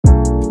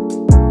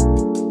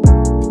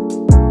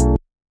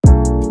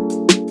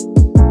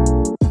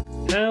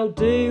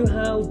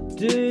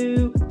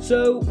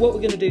So what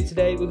we're going to do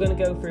today, we're going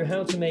to go through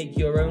how to make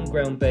your own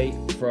ground bait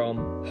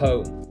from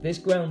home. This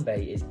ground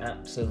bait is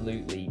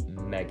absolutely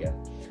mega.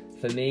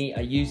 For me,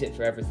 I use it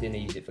for everything. I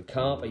use it for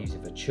carp, I use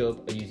it for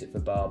chub, I use it for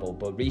barbel.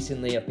 But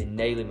recently I've been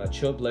nailing my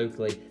chub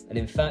locally, and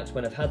in fact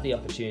when I've had the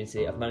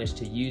opportunity, I've managed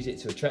to use it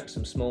to attract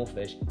some small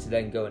fish to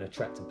then go and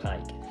attract a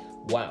pike.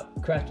 Wow,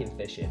 cracking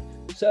fishing.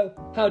 So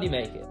how do you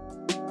make it?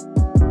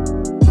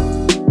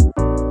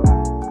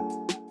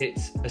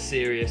 It's a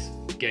serious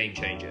game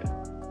changer.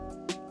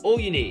 All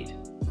you need,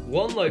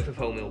 1 loaf of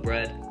wholemeal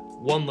bread,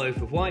 1 loaf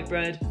of white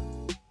bread,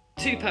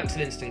 2 packs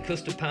of instant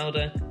custard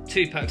powder,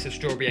 2 packs of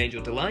strawberry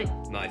angel delight,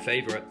 my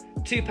favourite,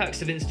 2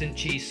 packs of instant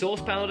cheese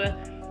sauce powder,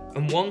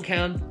 and 1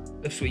 can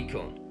of sweet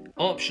corn.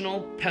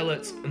 Optional,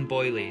 pellets and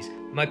boilies.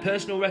 My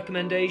personal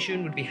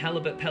recommendation would be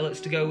halibut pellets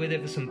to go with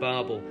it for some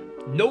barbel.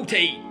 No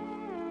tea!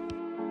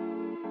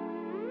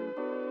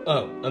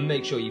 Oh, and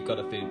make sure you've got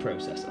a food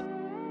processor.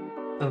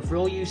 And for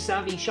all you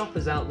savvy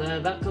shoppers out there,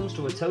 that comes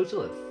to a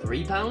total of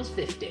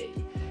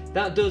 £3.50.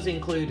 That does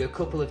include a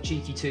couple of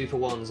cheeky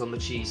 2-for-1s on the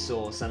cheese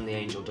sauce and the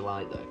angel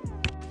delight though.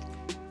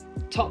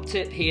 Top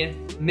tip here,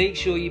 make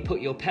sure you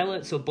put your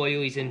pellets or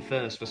boilies in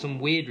first. For some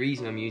weird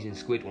reason I'm using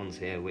squid ones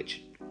here,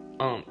 which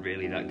aren't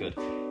really that good.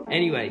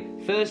 Anyway,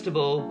 first of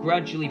all,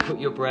 gradually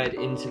put your bread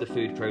into the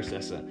food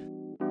processor.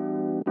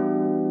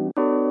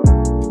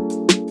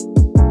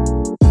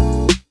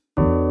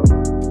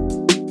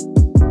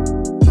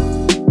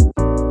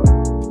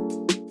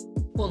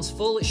 Once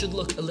full, it should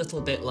look a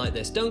little bit like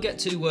this. Don't get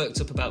too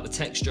worked up about the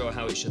texture or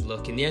how it should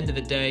look. In the end of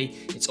the day,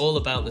 it's all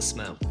about the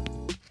smell.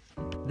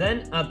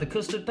 Then add the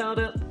custard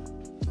powder,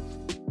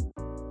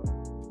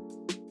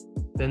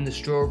 then the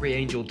strawberry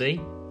angel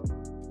D,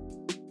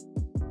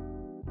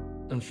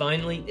 and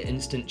finally the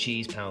instant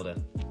cheese powder.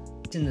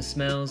 It's in the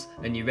smells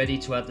and you're ready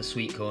to add the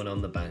sweet corn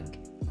on the bank.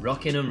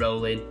 Rocking and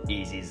rolling,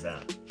 easy as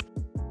that.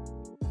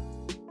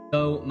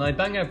 So my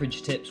bang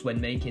average tips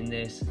when making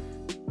this: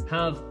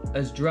 have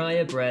as dry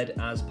a bread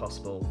as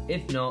possible.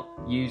 If not,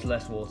 use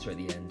less water at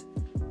the end.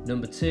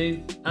 Number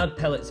 2, add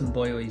pellets and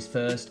boilies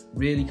first.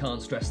 Really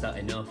can't stress that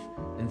enough.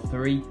 And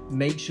 3,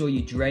 make sure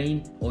you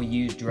drain or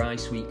use dry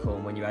sweet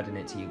corn when you're adding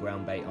it to your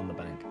ground bait on the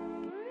bank.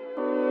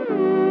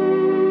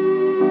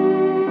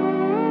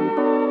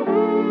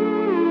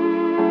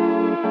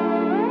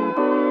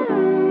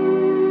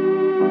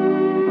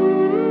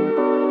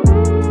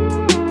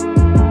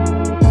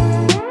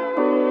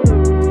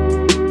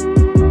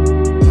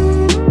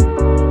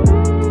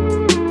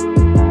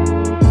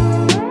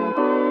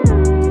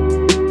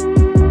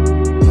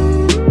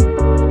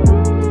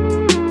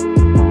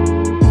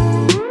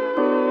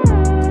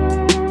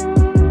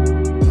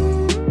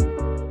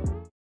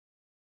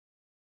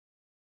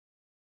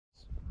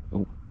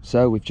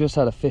 So we've just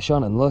had a fish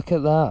on and look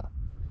at that.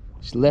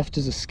 It's left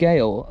us a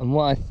scale and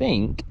what I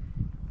think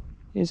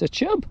is a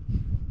chub.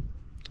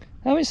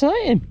 How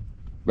exciting.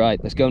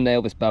 Right, let's go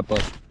nail this bad boy.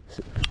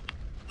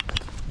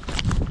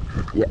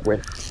 Yeah,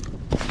 win.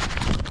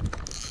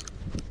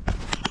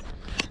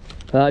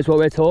 That is what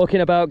we're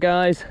talking about,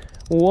 guys.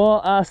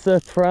 What a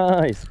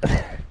surprise. I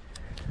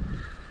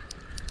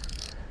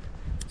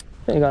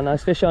think we got a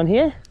nice fish on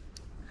here.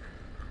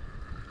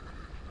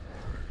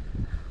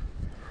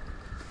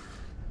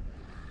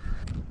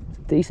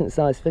 Decent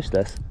sized fish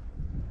this.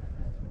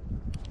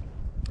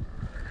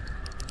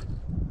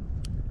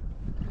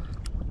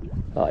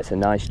 Oh, it's a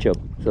nice chub.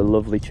 It's a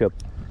lovely chub.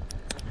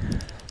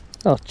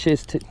 Oh,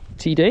 cheers to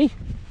TD.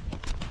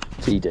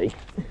 TD.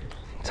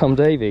 Tom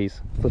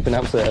Davies. Flipping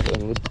absolute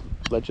Everton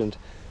legend.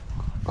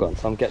 Go on,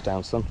 Tom, get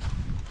down, son.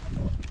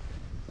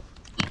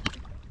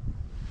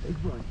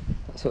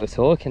 That's what we're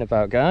talking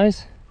about,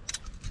 guys.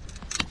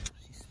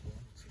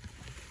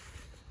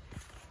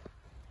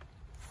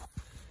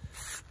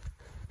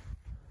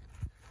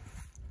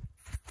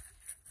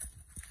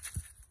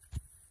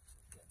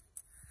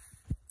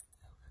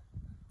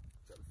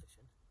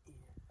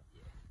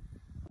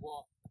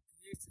 What a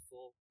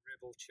beautiful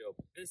ribble chub.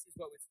 This is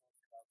what we're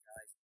talking about,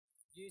 guys.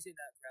 Using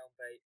that ground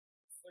bait.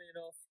 Funny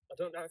enough, I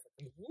don't know if I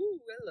can. Woo,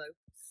 hello.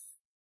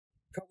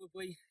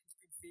 Probably it's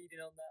been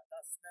feeding on that.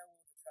 That smell will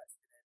have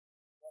attracted him.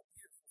 What a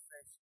beautiful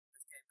fish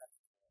that came back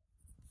to the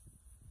water.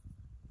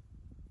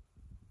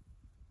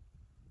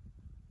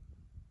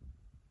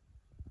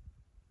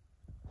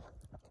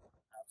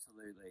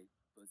 Absolutely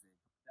buzzing.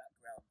 That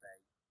ground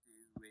bait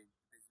doing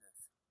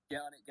business.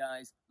 Get on it,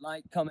 guys.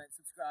 Like, comment,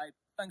 subscribe.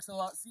 Thanks a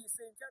lot. See you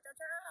soon. Ciao, ciao,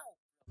 ciao.